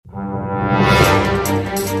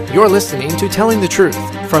You're listening to Telling the Truth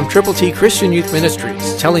from Triple T Christian Youth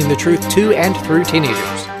Ministries, telling the truth to and through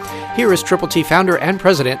teenagers. Here is Triple T founder and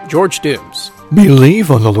president, George Dooms.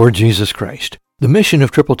 Believe on the Lord Jesus Christ. The mission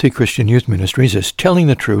of Triple T Christian Youth Ministries is telling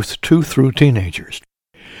the truth to through teenagers.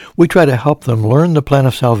 We try to help them learn the plan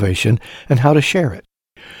of salvation and how to share it,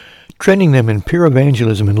 training them in peer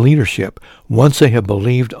evangelism and leadership once they have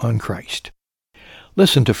believed on Christ.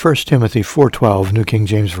 Listen to 1 Timothy 4:12, New King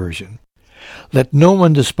James Version. Let no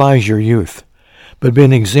one despise your youth, but be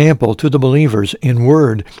an example to the believers in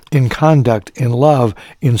word, in conduct, in love,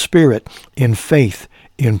 in spirit, in faith,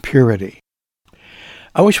 in purity.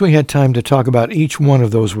 I wish we had time to talk about each one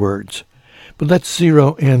of those words, but let's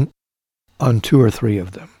zero in on two or three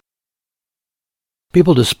of them.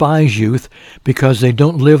 People despise youth because they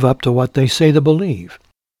don't live up to what they say they believe.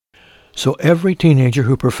 So every teenager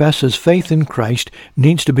who professes faith in Christ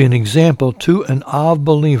needs to be an example to and of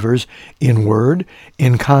believers in word,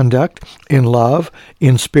 in conduct, in love,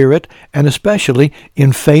 in spirit, and especially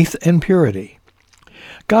in faith and purity.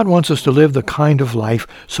 God wants us to live the kind of life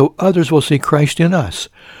so others will see Christ in us,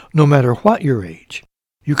 no matter what your age.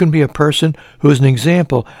 You can be a person who is an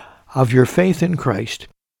example of your faith in Christ.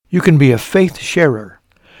 You can be a faith sharer.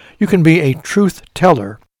 You can be a truth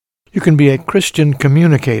teller. You can be a Christian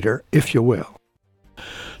communicator, if you will.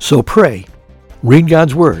 So pray, read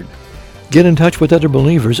God's Word, get in touch with other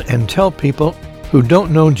believers, and tell people who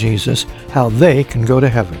don't know Jesus how they can go to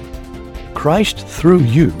heaven. Christ, through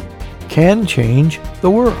you, can change the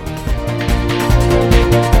world.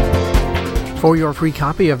 For your free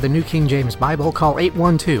copy of the New King James Bible, call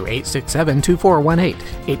 812-867-2418,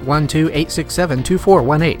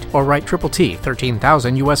 812-867-2418, or write Triple T,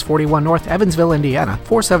 13,000 U.S. 41 North, Evansville, Indiana,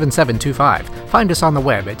 47725. Find us on the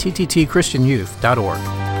web at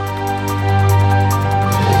tttchristianyouth.org.